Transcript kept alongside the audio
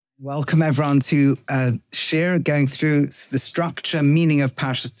Welcome everyone to share going through the structure, meaning of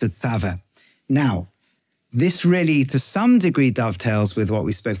Parshas Tetzaveh. Now, this really to some degree dovetails with what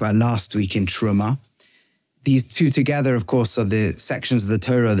we spoke about last week in Truma. These two together, of course, are the sections of the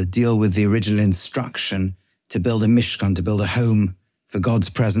Torah that deal with the original instruction to build a Mishkan, to build a home for God's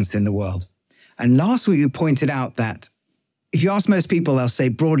presence in the world. And last week we pointed out that if you ask most people, they'll say,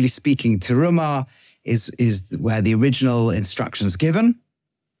 broadly speaking, Teruma is where the original instruction is given.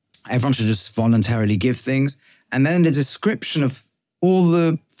 Everyone should just voluntarily give things. And then the description of all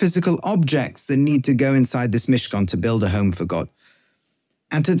the physical objects that need to go inside this Mishkan to build a home for God.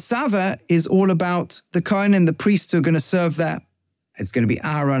 And Tetzaveh is all about the Kohanim, the priests who are going to serve there. It's going to be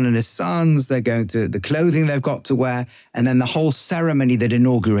Aaron and his sons. They're going to, the clothing they've got to wear, and then the whole ceremony that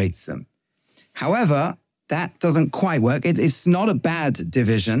inaugurates them. However, that doesn't quite work. It's not a bad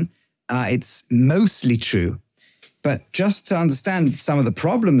division. It's mostly true. But just to understand some of the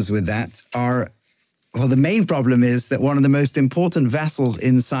problems with that are, well, the main problem is that one of the most important vessels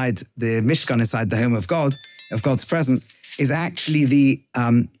inside the Mishkan, inside the home of God, of God's presence, is actually the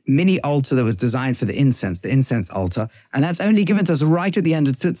mini altar that was designed for the incense altar. And that's only given to us right at the end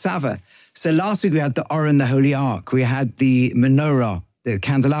of Tetzaveh. So last week we had the Aron, the Holy Ark. We had the menorah, the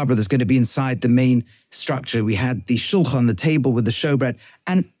candelabra that's going to be inside the main structure. We had the shulchan, the table with the showbread.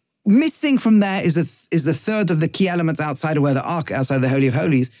 And missing from there is the third of the key elements outside of where the ark, outside the Holy of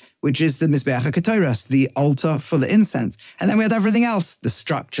Holies, which is the Mizbeach HaKetoras, the altar for the incense. And then we had everything else, the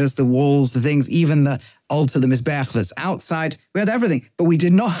structures, the walls, the things, even the altar, the Mizbeach that's outside. We had everything, but we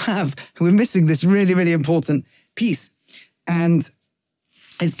did not have, we're missing this really, really important piece. And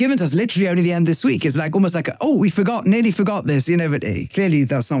it's given to us literally only the end this week. It's like almost like, we nearly forgot this, but clearly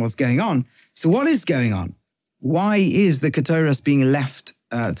that's not what's going on. So what is going on? Why is the Ketoras being left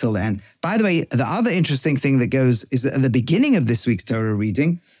till the end? By the way, the other interesting thing that goes is that at the beginning of this week's Torah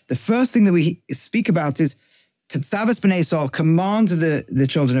reading, the first thing that we speak about is Tetzaveh B'nai Yisrael command the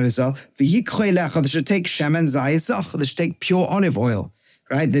children of Israel, they should take shemen zayisach, they should take pure olive oil,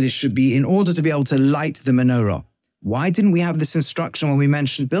 right? That it should be in order to be able to light the menorah. Why didn't we have this instruction when we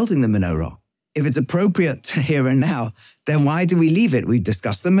mentioned building the menorah? If it's appropriate here and now, then why do we leave it? We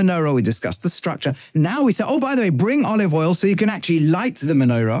discussed the menorah, we discussed the structure. Now we say, by the way, bring olive oil so you can actually light the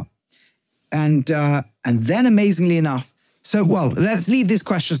menorah. And then amazingly enough, let's leave these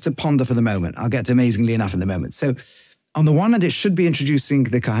questions to ponder for the moment. I'll get to amazingly enough in a moment. So on the one hand, it should be introducing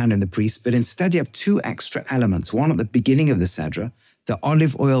the Kohen and the priest, but instead you have two extra elements. One at the beginning of the Sedra, the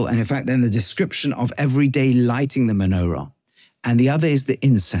olive oil, and in fact, then the description of every day lighting the menorah. And the other is the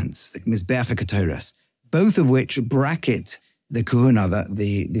incense, the Mizbeach HaKetoras, both of which bracket the Kahuna,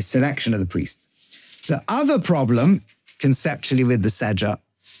 the selection of the priests. The other problem, conceptually with the Sedra,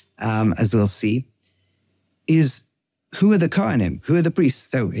 as we'll see, is who are the Kohanim? Who are the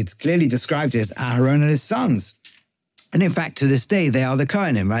priests? So it's clearly described as Aaron and his sons. And in fact, to this day, they are the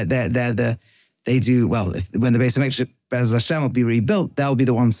Kohanim, right? When the Beis HaMikdash, Be'ez Hashem, will be rebuilt, they'll be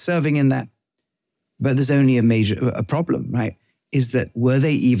the ones serving in that. But there's only a problem, right? Is that were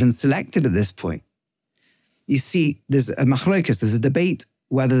they even selected at this point? You see, there's a machlokas, there's a debate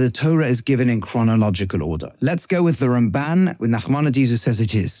whether the Torah is given in chronological order. Let's go with the Ramban, with Nachmanides, who says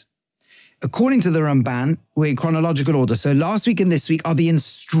it is. According to the Ramban, we're in chronological order. So last week and this week are the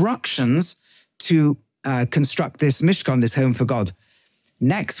instructions to construct this Mishkan, this home for God.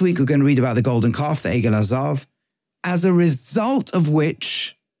 Next week, we're going to read about the golden calf, the Egel Azav, as a result of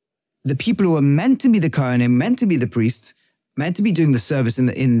which the people who are meant to be the Kohanim, meant to be the priests, meant to be doing the service in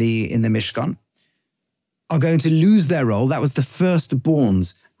the Mishkan, are going to lose their role. That was the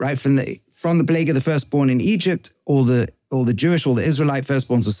firstborns, right? From the plague of the firstborn in Egypt, all the Israelite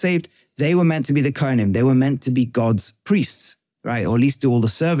firstborns were saved. They were meant to be the Kohanim. They were meant to be God's priests, right? Or at least do all the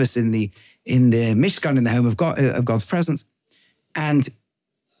service in the Mishkan, in the home of God, of God's presence. And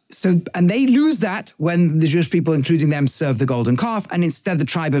they lose that when the Jewish people, including them, serve the golden calf, and instead the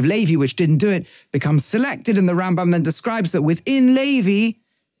tribe of Levi, which didn't do it, becomes selected, and the Rambam then describes that within Levi,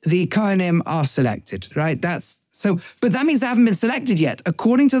 the Kohanim are selected, right? But that means they haven't been selected yet.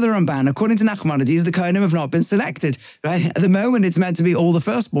 According to the Ramban, according to Nachmanides, the Kohanim have not been selected, right? At the moment, it's meant to be all the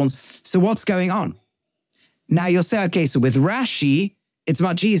firstborns. So what's going on? Now you'll say, okay, so with Rashi, it's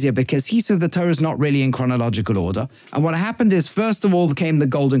much easier because he said the Torah is not really in chronological order. And what happened is, first of all, came the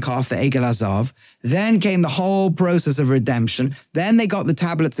golden calf, the Egel Azav. Then came the whole process of redemption. Then they got the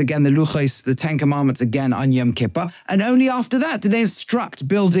tablets again, the Luchos, the 10 Commandments again on Yom Kippur. And only after that did they instruct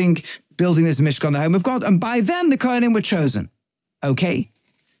building this Mishkan, the home of God. And by then, the Kohanim were chosen. Okay.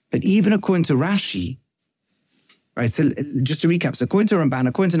 But even according to Rashi, Right, so just to recap, so according to Ramban,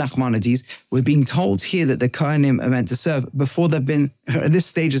 according to Nachmanides, we're being told here that the Kohanim are meant to serve before they've been, at this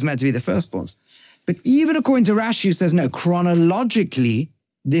stage is meant to be the firstborns. But even according to Rashi, who says, no, chronologically,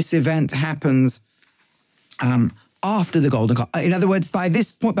 this event happens after the golden calf. In other words, by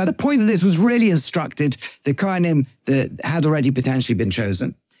the point that this was really instructed, the Kohanim that had already potentially been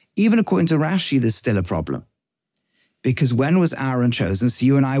chosen. Even according to Rashi, there's still a problem. Because when was Aaron chosen? So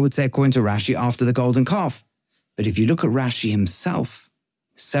you and I would say, according to Rashi, after the golden calf. But if you look at Rashi himself,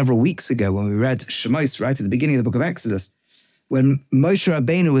 several weeks ago when we read Shemos, right at the beginning of the book of Exodus, when Moshe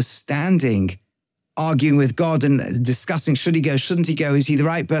Rabbeinu was standing, arguing with God and discussing, should he go, shouldn't he go, is he the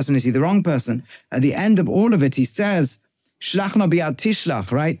right person, is he the wrong person? At the end of all of it, he says, Shlachna bi'ad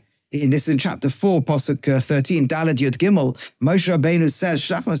tishlach, right? This is in chapter 4, Pasuk 13, Daled Yud Gimel. Moshe Rabbeinu says,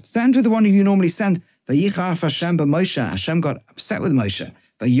 Shlachna, send to the one who you normally send. Vayichaf Hashem b'Moshe. Hashem got upset with Moshe.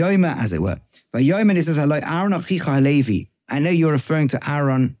 Vayomer, as it were. Vayomer, he says, Aaron achicha Levi. I know you're referring to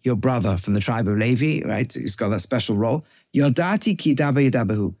Aaron, your brother from the tribe of Levi, right? He's got that special role. Yodati ki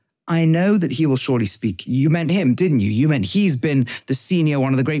yadabahu. I know that he will surely speak. You meant him, didn't you? You meant he's been the senior,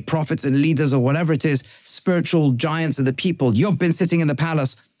 one of the great prophets and leaders or whatever it is, spiritual giants of the people. You've been sitting in the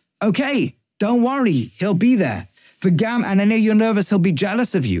palace. Okay, don't worry. He'll be there. And I know you're nervous. He'll be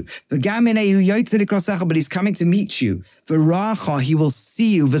jealous of you. But he's coming to meet you. He will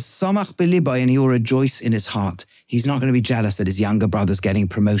see you. And he will rejoice in his heart. He's not going to be jealous that his younger brother's getting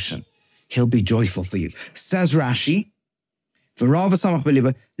promotion. He'll be joyful for you. Says Rashi, don't,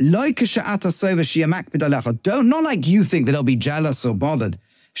 not like you think that he'll be jealous or bothered.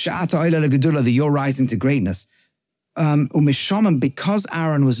 That you're rising to greatness. Because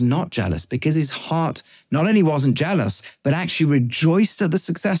Aaron was not jealous, because his heart not only wasn't jealous, but actually rejoiced at the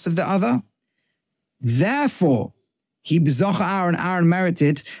success of the other. Therefore, Aaron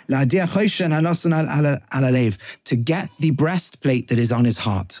merited to get the breastplate that is on his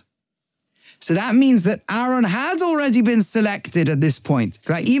heart. So that means that Aaron had already been selected at this point,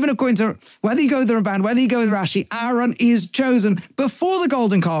 right? Even according to, whether you go with the Ramban, whether you go with Rashi, Aaron is chosen before the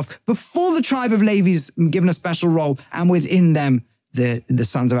golden calf, before the tribe of Levi's given a special role, and within them, the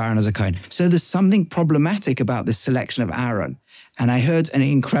sons of Aaron as a Kohen. So there's something problematic about this selection of Aaron. And I heard an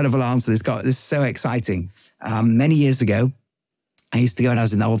incredible answer. This is so exciting. Many years ago, I used to go when I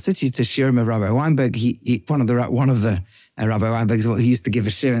was in the Old City to Shiurim of Rabbi Weinberg. One of the Rabbi Weinberg, he used to give a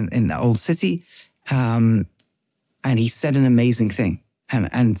shir in the Old City. And he said an amazing thing.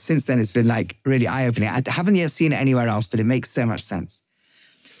 And since then, it's been like really eye-opening. I haven't yet seen it anywhere else, but it makes so much sense.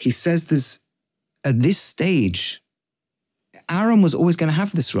 He says at this stage, Aaron was always going to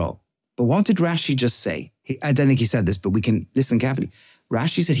have this role. But what did Rashi just say? I don't think he said this, but we can listen carefully.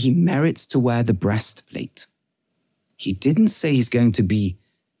 Rashi said he merits to wear the breastplate. He didn't say he's going to be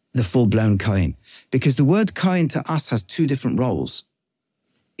the full-blown Kohen, because the word Kohen to us has two different roles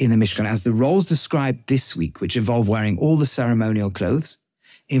in the Mishkan. As the roles described this week, which involve wearing all the ceremonial clothes,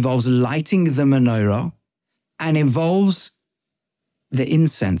 involves lighting the menorah, and involves the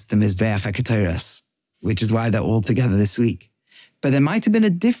incense, the Mizbeach HaKetoras, which is why they're all together this week. But there might have been a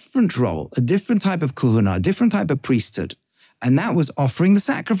different role, a different type of kahuna, a different type of priesthood, and that was offering the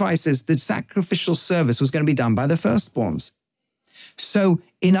sacrifices. The sacrificial service was going to be done by the firstborns. So,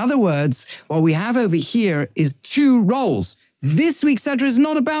 in other words, what we have over here is two roles. This week's Seder is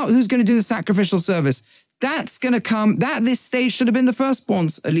not about who's going to do the sacrificial service. That's going to come, this stage should have been the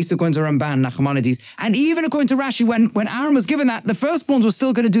firstborns, at least according to Ramban, Nachmanides. And even according to Rashi, when Aaron was given that, the firstborns were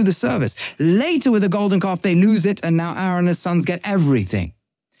still going to do the service. Later with the golden calf, they lose it, and now Aaron and his sons get everything.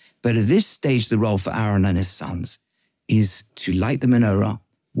 But at this stage, the role for Aaron and his sons is to light the menorah,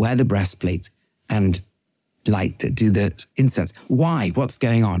 wear the breastplate, and do the incense. Why? What's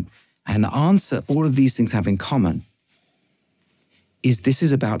going on? And the answer all of these things have in common is this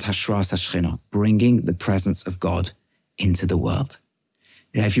is about Hashras HaShechina, bringing the presence of God into the world.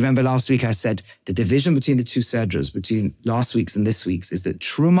 If you remember last week, I said the division between the two Sedras, between last week's and this week's, is that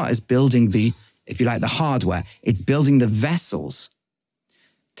Truma is building the hardware. It's building the vessels.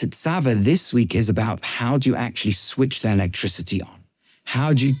 Tetzaveh this week is about how do you actually switch the electricity on?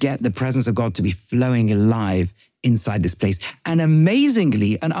 How do you get the presence of God to be flowing alive inside this place? And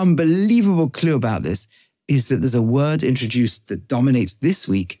amazingly, an unbelievable clue about this is that there's a word introduced that dominates this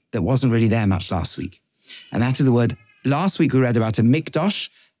week that wasn't really there much last week. And that is the word, last week we read about a mikdash,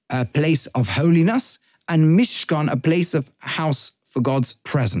 a place of holiness, and mishkan, a place of house for God's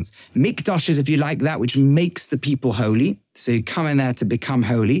presence. Mikdash is, if you like, that which makes the people holy. So you come in there to become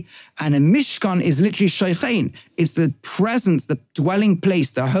holy. And a mishkan is literally shaychein. It's the presence, the dwelling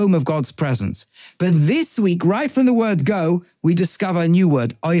place, the home of God's presence. But this week, right from the word go, we discover a new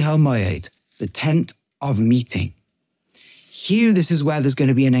word, oyhel moed, the tent of meeting. Here, this is where there's going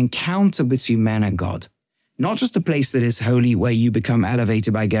to be an encounter between man and God. Not just a place that is holy where you become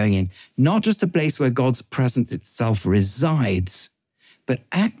elevated by going in, not just a place where God's presence itself resides, but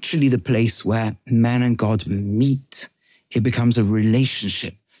actually the place where man and God meet. It becomes a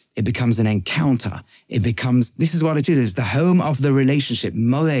relationship. It becomes an encounter. This is what it is. It's the home of the relationship.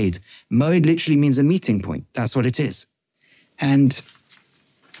 Moed. Moed literally means a meeting point. That's what it is. And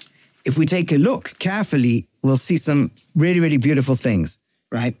if we take a look carefully, we'll see some really, really beautiful things,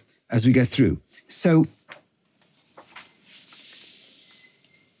 right, as we go through. So,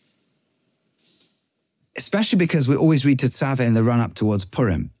 especially because we always read Tetzaveh in the run-up towards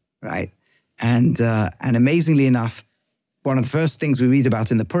Purim, right? And amazingly enough, one of the first things we read about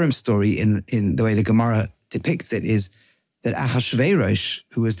in the Purim story, in the way the Gemara depicts it, is that Ahasuerus,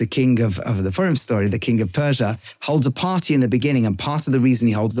 who was the king of the Purim story, the king of Persia, holds a party in the beginning. And part of the reason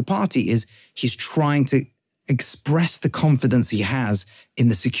he holds the party is he's trying to express the confidence he has in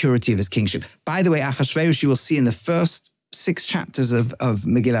the security of his kingship. By the way, Ahasuerus, you will see in the first 6 chapters of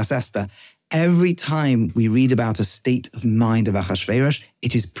Megillas Esther, every time we read about a state of mind of Ahasuerus,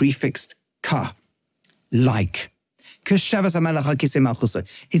 it is prefixed ka, like. It's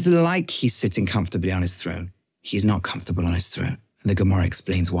like he's sitting comfortably on his throne. He's not comfortable on his throne. And the Gemara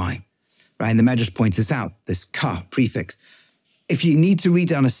explains why. Right? And the Medrash points this out, this ka prefix. If you need to read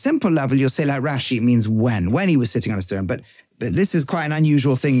it on a simple level, you'll say like Rashi, it means when he was sitting on his throne. But this is quite an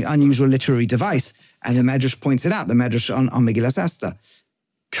unusual thing, unusual literary device. And the Medrash points it out, the Medrash on Megillas Esther.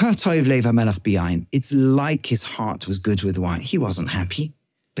 It's like his heart was good with wine. He wasn't happy,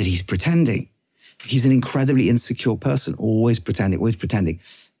 but he's pretending. He's an incredibly insecure person, always pretending.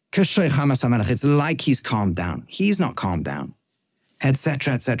 It's like he's calmed down. He's not calmed down,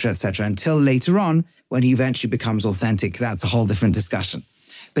 etc., etc., etc., until later on, when he eventually becomes authentic. That's a whole different discussion.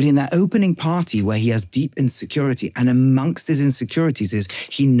 But in that opening party where he has deep insecurity, and amongst his insecurities is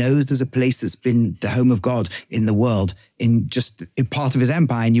he knows there's a place that's been the home of God in the world, in part of his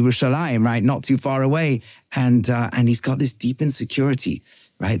empire, in Yerushalayim, right, not too far away. And he's got this deep insecurity,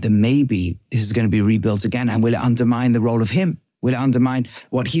 right, that maybe this is going to be rebuilt again. And will it undermine the role of him? Will it undermine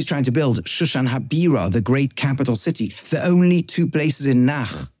what he's trying to build? Shushan HaBira, the great capital city, the only 2 places in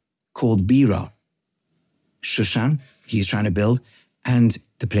Nach called Bira. Shushan, he's trying to build, and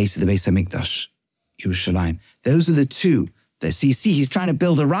the place of the Beis HaMikdash, Yerushalayim. Those are the 2. So you see, he's trying to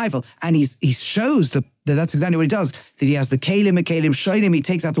build a rival, and he shows that's exactly what he does, that he has the Kalim Sholim, he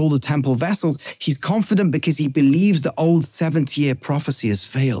takes out all the temple vessels. He's confident because he believes the old 70-year prophecy has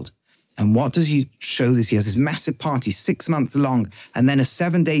failed. And what does he show this? He has this massive party, 6 months long, and then a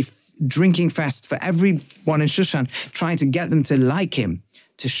 7-day drinking fest for everyone in Shushan, trying to get them to like him,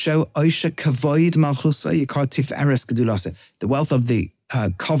 to show Oisha Kavoid Malchusa, Yikar Tiferes Gedulasa, the wealth of the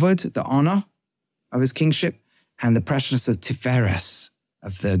kavod, the honor of his kingship, and the preciousness of Tiferes,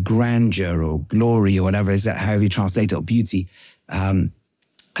 of the grandeur or glory or whatever is that, however you translate it, or beauty, of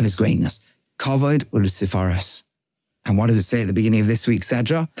his greatness. Kavod Ulusifares. And what does it say at the beginning of this week's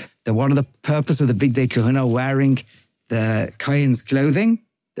Sedra? That one of the purpose of the big day kahuna wearing the Kohen's clothing,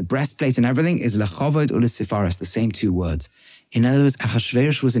 the breastplate and everything, is lechavod ulesifaras, the same 2 words. In other words,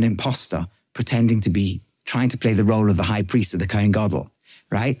 Ahasuerus was an imposter pretending to be, trying to play the role of the high priest of the Kohen Gadol,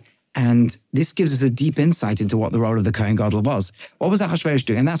 right? And this gives us a deep insight into what the role of the Kohen Gadol was. What was Ahasuerus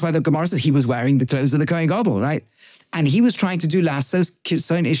doing? And that's why the Gemara says he was wearing the clothes of the Kohen Gadol, right? And he was trying to do lasos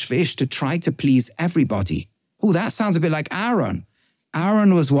kirson ish v'ish, to try to please everybody. Oh, that sounds a bit like Aaron.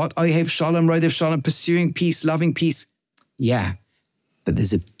 Aaron was what? Ohev shalom, rodev shalom, pursuing peace, loving peace. Yeah, but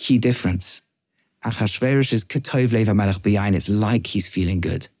there's a key difference. Ahasuerus is ketov lev hamelech b'yayin. It's like he's feeling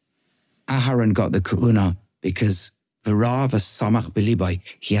good. Aharon got the kahuna because v'ra v'samach b'libai.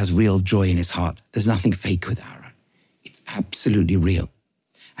 He has real joy in his heart. There's nothing fake with Aaron. It's absolutely real.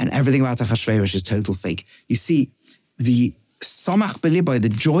 And everything about Ahasuerus is total fake. You see, the samach b'libai, the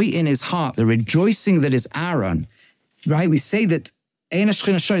joy in his heart, the rejoicing that is Aaron, right? We say that the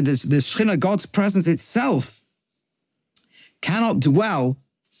Shechina, God's presence itself, cannot dwell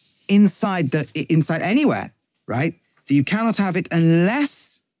inside anywhere, right? So you cannot have it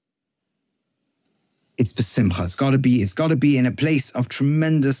unless it's b'simcha. It's got to be in a place of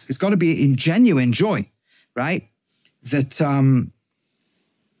tremendous. It's got to be in genuine joy, right? That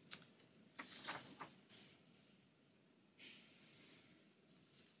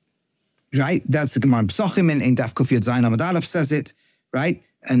right? That's the Gemara Psachim in Daf Kuf Yud Zayin Amud Aleph says it, right?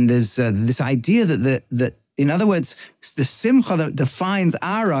 And there's this idea that in other words, the simcha that defines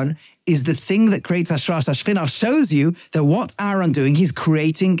Aaron is the thing that creates Hashras Hashchina, shows you that what's Aaron doing? He's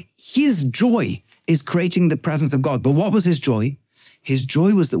creating, his joy is creating the presence of God. But what was his joy? His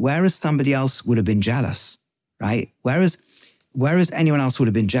joy was that whereas somebody else would have been jealous, right? Whereas Whereas anyone else would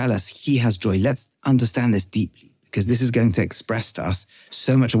have been jealous, he has joy. Let's understand this deeply, because this is going to express to us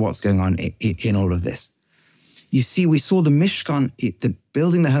so much of what's going on in all of this. You see, we saw the Mishkan, the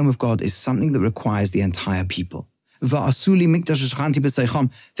building the home of God is something that requires the entire people. They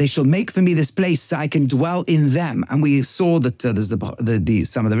shall make for me this place so I can dwell in them. And we saw that there's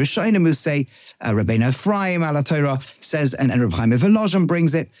some of the Rishonim who say, Rabbeinu Ephraim ala Torah says, and Reb Chaim Volozhin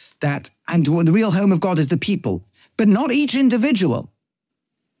brings it, that and the real home of God is the people, but not each individual.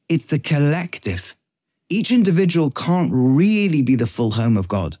 It's the collective. Each individual can't really be the full home of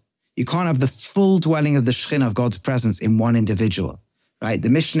God. You can't have the full dwelling of the Shekhinah of God's presence in one individual, right? The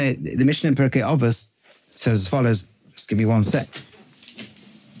Mishnah in Pirkei Avos says as follows. Just give me one sec.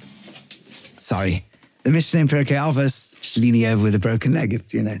 Sorry. The Mishnah in Pirkei Avos, leaning over with a broken leg,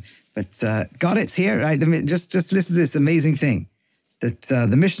 but got it here, right? Just listen to this amazing thing. That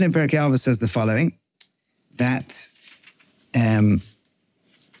the Mishnah in Pirkei Avos says the following, that in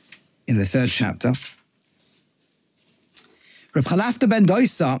the 3rd chapter, Rav Chalafta ben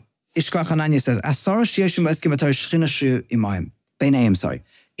Doisa, Ishkach Hananya says, Asara shiyoshim v'eskim v'torah shechina shu imayim. Beinayim, sorry.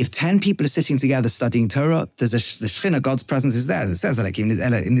 If 10 people are sitting together studying Torah, the Shekhinah, God's presence is there. It says like in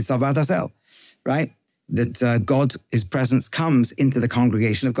Nitzavat Hasel, right? That God, his presence comes into the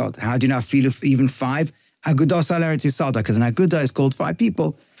congregation of God. How do you now feel if even 5? Agudah Saler Tisada, because an Agudah is called 5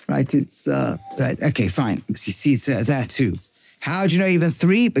 people, right? It's, okay, fine. You see it's there too. How do you know even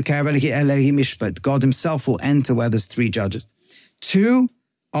 3? God himself will enter where there's 3 judges. 2,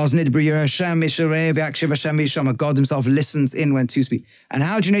 God himself listens in when 2 speak. And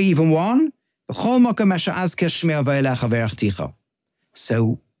how do you know even 1?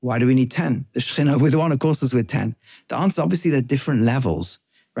 So why do we need 10? The Shekhinah with 1, of course, is with 10. The answer, obviously, there are different levels,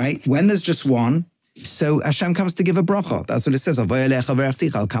 right? When there's just 1, so Hashem comes to give a bracha. That's what it says.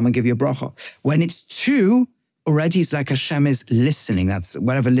 I'll come and give you a bracha. When it's 2, already it's like Hashem is listening. That's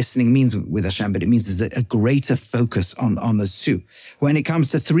whatever listening means with Hashem, but it means there's a greater focus on those 2. When it comes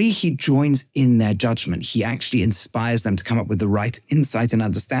to 3, he joins in their judgment. He actually inspires them to come up with the right insight and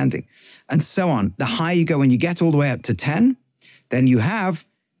understanding, and so on. The higher you go, when you get all the way up to 10, then you have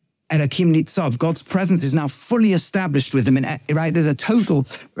Elokim Nitzav. God's presence is now fully established with them, right? There's a total.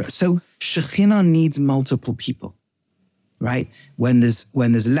 So Shekhinah needs multiple people. Right? When there's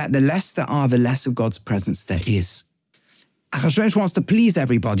the less there are, the less of God's presence there is. Achashverosh wants to please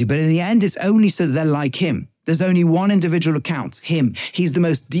everybody, but in the end, it's only so that they're like him. There's only one individual who counts, him. He's the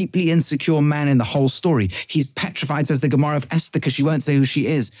most deeply insecure man in the whole story. He's petrified, says the Gemara of Esther, because she won't say who she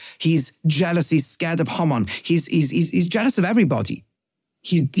is. He's jealous. He's scared of Haman. He's jealous of everybody.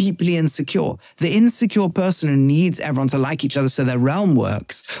 He's deeply insecure. The insecure person who needs everyone to like each other so their realm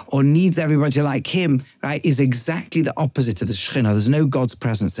works, or needs everybody to like him, right, is exactly the opposite of the Shekhinah. There's no God's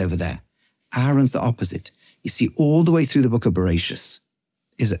presence over there. Aaron's the opposite. You see, all the way through the book of Bereshis,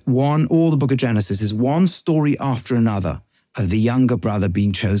 all the book of Genesis is one story after another of the younger brother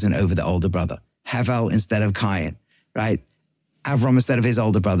being chosen over the older brother. Hevel instead of Cain, right? Avram instead of his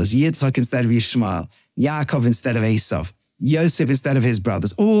older brothers. Yitzhak instead of Yishmael. Yaakov instead of Esav. Yosef instead of his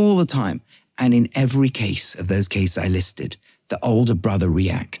brothers, all the time. And in every case of those cases I listed, the older brother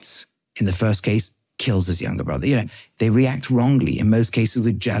reacts. In the first case, kills his younger brother. They react wrongly, in most cases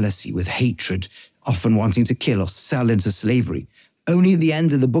with jealousy, with hatred, often wanting to kill or sell into slavery. Only at the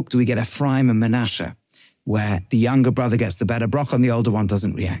end of the book do we get Ephraim and Manasseh, where the younger brother gets the better bracha and the older one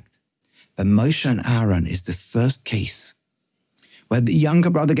doesn't react. But Moshe and Aaron is the first case where the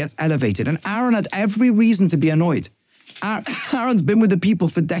younger brother gets elevated. And Aaron had every reason to be annoyed. Aaron's been with the people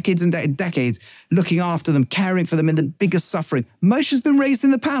for decades and decades, looking after them, caring for them in the biggest suffering. Moshe's been raised in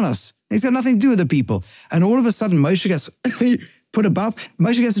the palace. He's got nothing to do with the people. And all of a sudden, Moshe gets put above.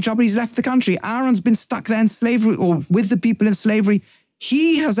 Moshe gets in trouble. He's left the country. Aaron's been stuck there in slavery or with the people in slavery.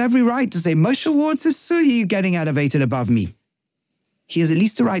 He has every right to say, Moshe, what's this? So you getting elevated above me? He has at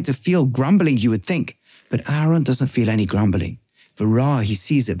least a right to feel grumbling, you would think. But Aaron doesn't feel any grumbling. V'ra, he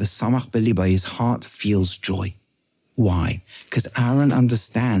sees it. V'samach b'liba, his heart feels joy. Why? Because Aaron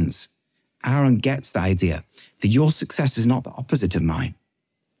understands. Aaron gets the idea that your success is not the opposite of mine.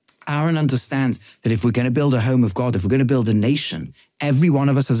 Aaron understands that if we're going to build a home of God, if we're going to build a nation, every one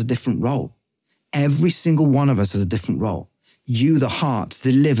of us has a different role. Every single one of us has a different role. You, the heart,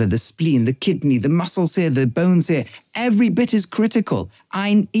 the liver, the spleen, the kidney, the muscles here, the bones here, every bit is critical.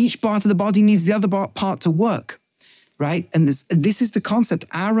 Each part of the body needs the other part to work, right? And this is the concept.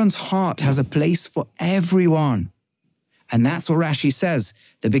 Aaron's heart has a place for everyone. And that's what Rashi says,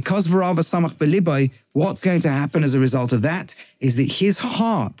 that because V'rava Samach B'libai, what's going to happen as a result of that is that his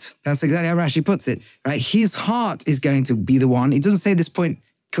heart, that's exactly how Rashi puts it, right? His heart is going to be the one. It doesn't say at this point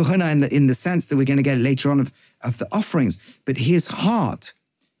Kahuna in the sense that we're going to get later on of the offerings. But his heart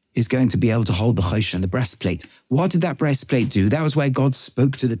is going to be able to hold the choshen, the breastplate. What did that breastplate do? That was where God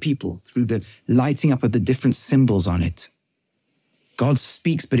spoke to the people through the lighting up of the different symbols on it. God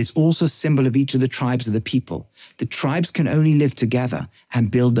speaks, but it's also a symbol of each of the tribes of the people. The tribes can only live together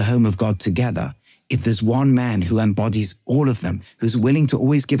and build the home of God together if there's one man who embodies all of them, who's willing to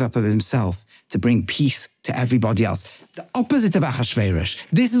always give up of himself to bring peace to everybody else. The opposite of Achashverosh.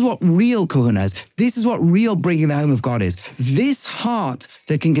 This is what real kahuna is. This is what real bringing the home of God is. This heart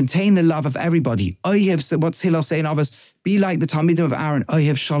that can contain the love of everybody. Oyev, what's Hillel saying of us? Be like the Talmidim of Aaron.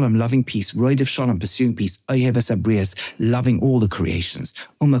 Oyev Shalom, loving peace. Roidev Shalom, pursuing peace. Oyev Esabrias, loving all the creations.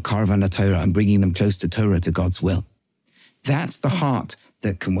 Umakarvan Torah, and bringing them close to Torah, to God's will. That's the heart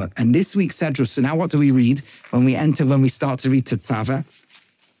that can work. And this week's Sedra, so now what do we read when we start to read Tetzaveh?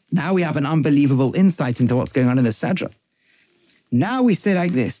 Now we have an unbelievable insight into what's going on in the Sedra. Now we say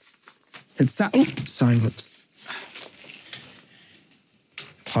like this.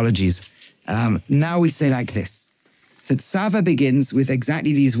 Apologies. Now we say like this. Tetzaveh begins with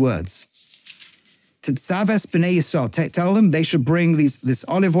exactly these words. Tetzaveh b'nei Yisrael. Tell them they should bring this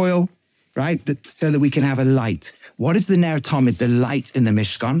olive oil, right? So that we can have a light. What is the Ner Tamid, the light in the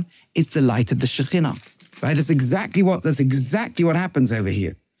Mishkan? It's the light of the Shekhinah, right? That's exactly what happens over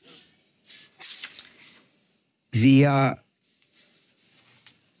here. The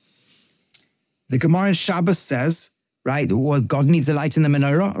Gemara in Shabbos says, right, well, God needs a light in the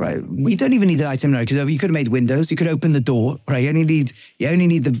menorah, right? We don't even need a light in the menorah, because you could have made windows, you could open the door, right? You only need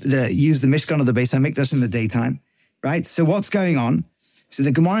use the Mishkan or the Beis HaMikdash in the daytime, right? So what's going on? So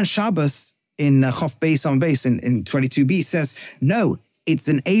the Gemara in Shabbos in Chof Beis on Beis in 22b says, no, it's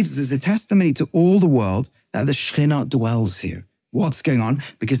a testimony to all the world that the Shekhinah dwells here. What's going on?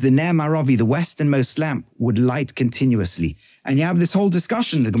 Because the Ner Maravi, the westernmost lamp, would light continuously. And you have this whole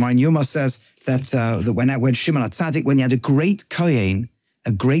discussion. The Gemara in Yoma says that when Shimon HaTzadik, when you had a great Kohen,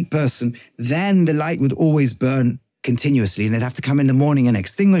 a great person, then the light would always burn continuously, and they'd have to come in the morning and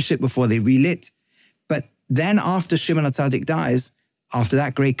extinguish it before they relit. But then after Shimon HaTzadik dies, after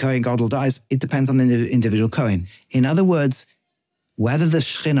that great Kohen Gadol dies, it depends on the individual Kohen. In other words, whether the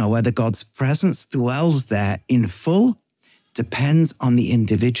Shekhinah, whether God's presence dwells there in full, depends on the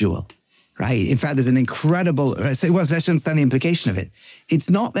individual, right? In fact, there's an incredible, let's understand the implication of it. It's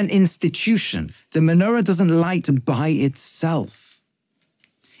not an institution. The menorah doesn't light by itself.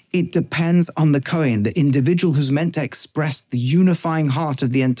 It depends on the Kohen, the individual who's meant to express the unifying heart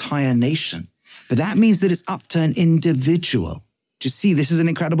of the entire nation. But that means that it's up to an individual. Just see, this is an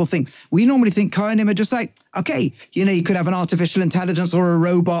incredible thing. We normally think Kohanim are just like, okay, you could have an artificial intelligence or a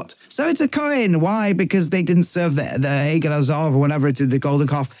robot. So it's a Kohen. Why? Because they didn't serve the Egel Hazav or whatever it is, the golden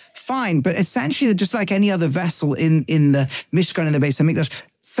calf. Fine. But essentially, they're just like any other vessel in the Mishkan and the Beis HaMikdash.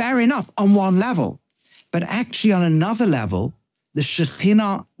 Fair enough on one level. But actually on another level, the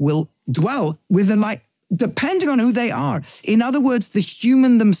Shekhinah will dwell with the light, depending on who they are. In other words, the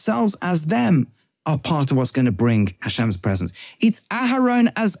human themselves as them are part of what's going to bring Hashem's presence. It's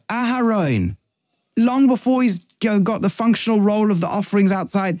Aharon as Aharon. Long before he's got the functional role of the offerings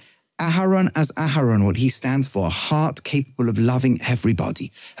outside, Aharon as Aharon, what he stands for, a heart capable of loving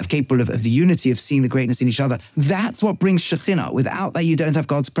everybody, capable of the unity of seeing the greatness in each other. That's what brings Shekhinah. Without that, you don't have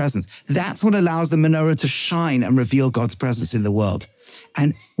God's presence. That's what allows the menorah to shine and reveal God's presence in the world.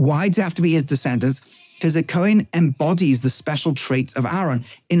 And why does it have to be his descendants? Because a Kohen embodies the special traits of Aaron.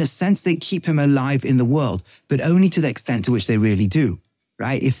 In a sense, they keep him alive in the world, but only to the extent to which they really do,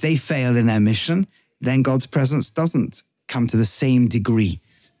 right? If they fail in their mission, then God's presence doesn't come to the same degree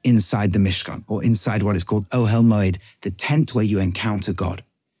inside the Mishkan, or inside what is called Ohel Moed, the tent where you encounter God.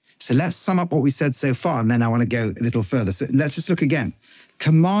 So let's sum up what we said so far, and then I want to go a little further. So let's just look again.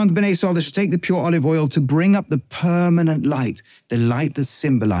 Command Bnei Yisrael, they should take the pure olive oil to bring up the permanent light, the light that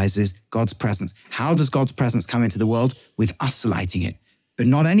symbolizes God's presence. How does God's presence come into the world? With us lighting it, but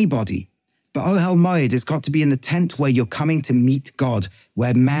not anybody. But Ohel Moed has got to be in the tent where you're coming to meet God,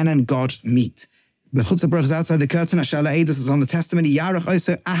 where man and God meet. The Chutzah brothers outside the curtain, this is on the testimony, Yarech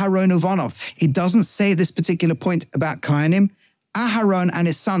also Aharon Uvanov. It doesn't say at this particular point about Kohanim. Aharon and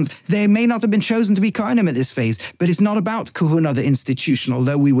his sons, they may not have been chosen to be Kohanim at this phase, but it's not about Kahuna, the institution,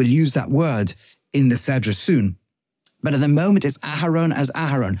 although we will use that word in the Sedra soon. But at the moment, it's Aharon as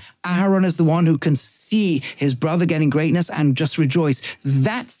Aharon. Aharon is the one who can see his brother getting greatness and just rejoice.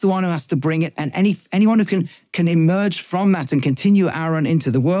 That's the one who has to bring it. And anyone who can emerge from that and continue Aaron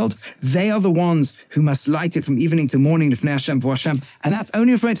into the world, they are the ones who must light it from evening to morning, Lifnei Hashem, for Hashem. And that's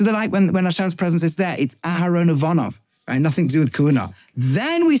only referring to the light when Hashem's presence is there. It's Aharon Uvanov. Right, nothing to do with Kahuna.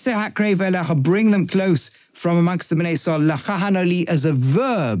 Then we say, Hakrev Elecha, bring them close, from amongst the Bnei Yisrael, lachahanoli as a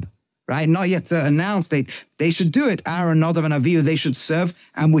verb, right? Not yet announced. They should do it. Aaron, Nadav, and Avihu, they should serve.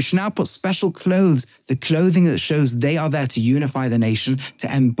 And we should now put special clothes, the clothing that shows they are there to unify the nation,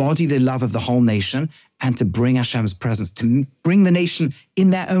 to embody the love of the whole nation, and to bring Hashem's presence, to bring the nation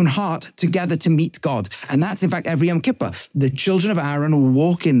in their own heart together to meet God. And that's, in fact, every Yom Kippur. The children of Aaron will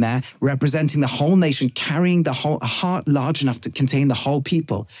walk in there representing the whole nation, carrying a heart large enough to contain the whole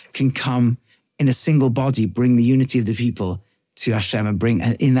people, can come in a single body, bring the unity of the people to Hashem and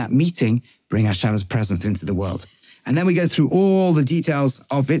in that meeting, bring Hashem's presence into the world. And then we go through all the details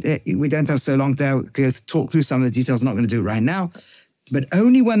of it. We don't have so long to go talk through some of the details. I'm not going to do it right now. But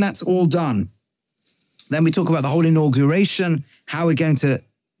only when that's all done, then we talk about the whole inauguration, how we're going to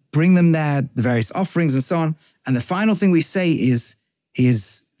bring them there, the various offerings and so on. And the final thing we say is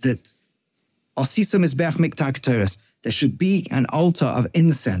that Osisa Mizbeach Miktar Ketoros, there should be an altar of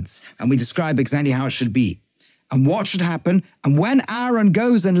incense. And we describe exactly how it should be. And what should happen? And when Aaron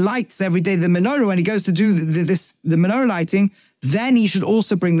goes and lights every day the menorah, when he goes to do the menorah lighting, then he should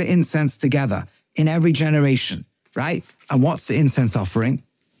also bring the incense together in every generation, right? And what's the incense offering?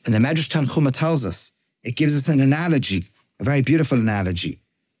 And the Medrash Tanchuma tells us, it gives us an analogy, a very beautiful analogy.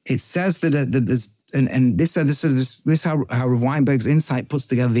 It says that there's, and this is how Rav Weinberg's insight puts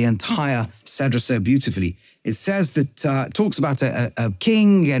together the entire Sedra so beautifully. It says that it talks about a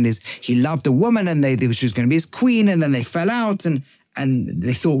king and he loved a woman and she was going to be his queen, and then they fell out and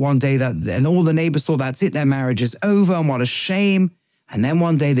they thought one day and all the neighbors thought that's it, their marriage is over and what a shame. And then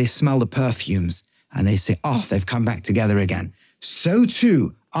one day they smell the perfumes and they say, oh, they've come back together again. So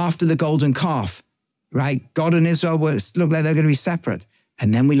too, after the golden calf, right? God and Israel look like they're going to be separate.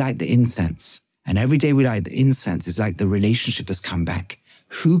 And then we light the incense. And every day we light the incense, it's like the relationship has come back.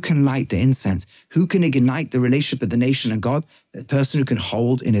 Who can light the incense? Who can ignite the relationship of the nation and God? The person who can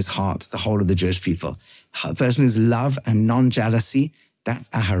hold in his heart the whole of the Jewish people. A person who's love and non-jealousy, that's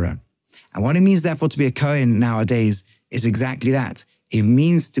Aharon. And what it means, therefore, to be a Kohen nowadays is exactly that. It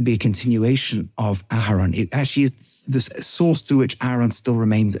means to be a continuation of Aharon. It actually is the source through which Aaron still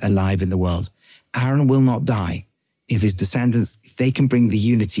remains alive in the world. Aaron will not die if his descendants, if they can bring the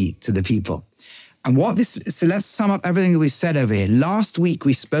unity to the people. And so let's sum up everything that we said over here. Last week,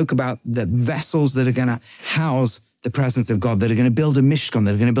 we spoke about the vessels that are going to house the presence of God, that are going to build a mishkan,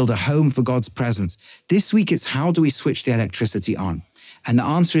 that are going to build a home for God's presence. This week, it's how do we switch the electricity on? And the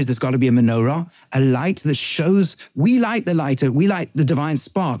answer is there's got to be a menorah, a light that shows, we light the lighter, we light the divine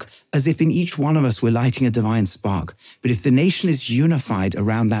spark, as if in each one of us we're lighting a divine spark. But if the nation is unified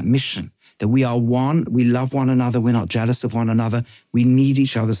around that mission, that we are one, we love one another, we're not jealous of one another, we need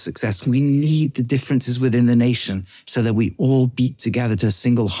each other's success, we need the differences within the nation so that we all beat together to a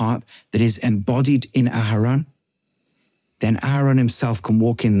single heart that is embodied in Aharon, then Aaron himself can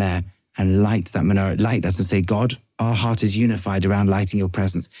walk in there and light that menorah, light that and say, God, our heart is unified around lighting your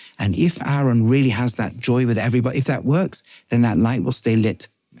presence. And if Aaron really has that joy with everybody, if that works, then that light will stay lit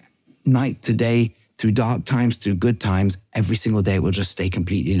night to day, through dark times, through good times, every single day it will just stay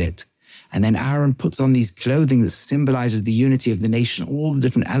completely lit. And then Aaron puts on these clothing that symbolizes the unity of the nation, all the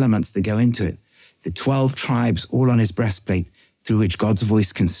different elements that go into it. The 12 tribes all on his breastplate through which God's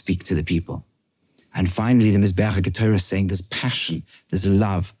voice can speak to the people. And finally, the Mizbeach HaKetorah is saying there's passion, there's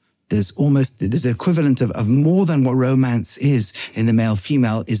love, there's the equivalent of more than what romance is in the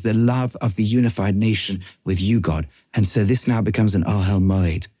male-female is the love of the unified nation with you, God. And so this now becomes an Ohel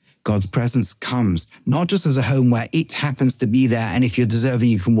Moed. God's presence comes not just as a home where it happens to be there, and if you're deserving,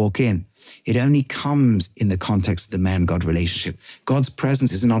 you can walk in. It only comes in the context of the man-God relationship. God's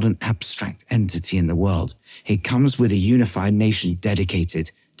presence is not an abstract entity in the world. It comes with a unified nation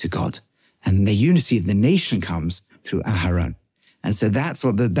dedicated to God. And the unity of the nation comes through Aharon. And so that's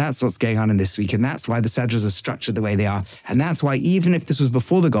what's going on in this week. And that's why the Sedras are structured the way they are. And that's why even if this was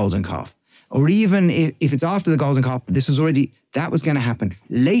before the golden calf, or even if it's after the golden calf, that was going to happen.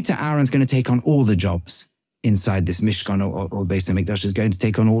 Later, Aaron's going to take on all the jobs inside this Mishkan or Beis HaMikdash, is going to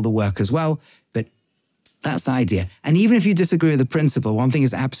take on all the work as well. But that's the idea. And even if you disagree with the principle, one thing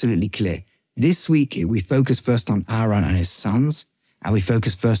is absolutely clear. This week, we focus first on Aaron and his sons, and we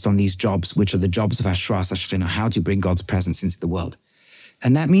focus first on these jobs, which are the jobs of Hashras Hashchina, how to bring God's presence into the world.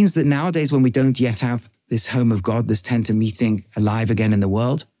 And that means that nowadays, when we don't yet have this home of God, this tent of meeting alive again in the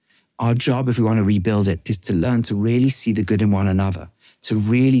world, our job, if we want to rebuild it, is to learn to really see the good in one another, to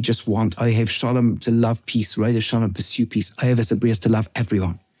really just want Ohev Shalom, to love peace, Roidev Shalom, pursue peace, Ohev Esabrias, to love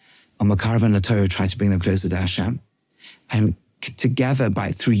everyone. And Makarav and Torah try to bring them closer to Hashem. And together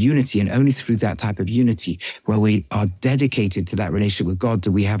through unity, and only through that type of unity, where we are dedicated to that relationship with God,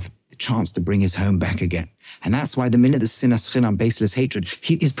 do we have the chance to bring his home back again. And that's why the minute the sinas chinam, baseless hatred,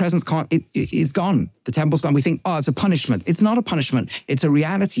 his presence it's gone. The temple's gone. We think, oh, it's a punishment. It's not a punishment. It's a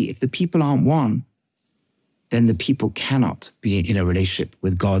reality. If the people aren't one, then the people cannot be in a relationship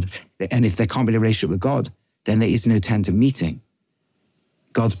with God. And if they can't be in a relationship with God, then there is no tent of meeting.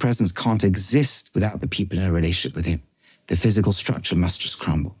 God's presence can't exist without the people in a relationship with him. The physical structure must just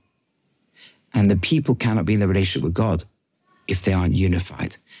crumble. And the people cannot be in a relationship with God if they aren't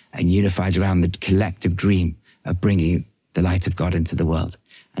unified, and unified around the collective dream of bringing the light of God into the world.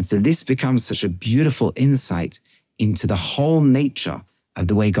 And so this becomes such a beautiful insight into the whole nature of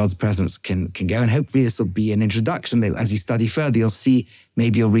the way God's presence can go. And hopefully this will be an introduction that as you study further, you'll see,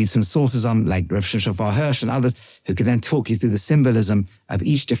 maybe you'll read some sources on like Rav Shofar Hirsch and others who can then talk you through the symbolism of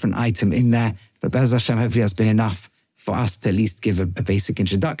each different item in there. But Be'ez Hashem, hopefully that's been enough for us to at least give a basic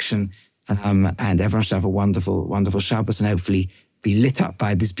introduction. And everyone should have a wonderful, wonderful Shabbos and hopefully be lit up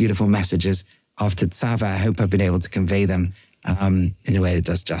by these beautiful messages of Tetzaveh. I hope I've been able to convey them in a way that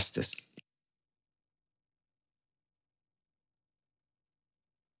does justice.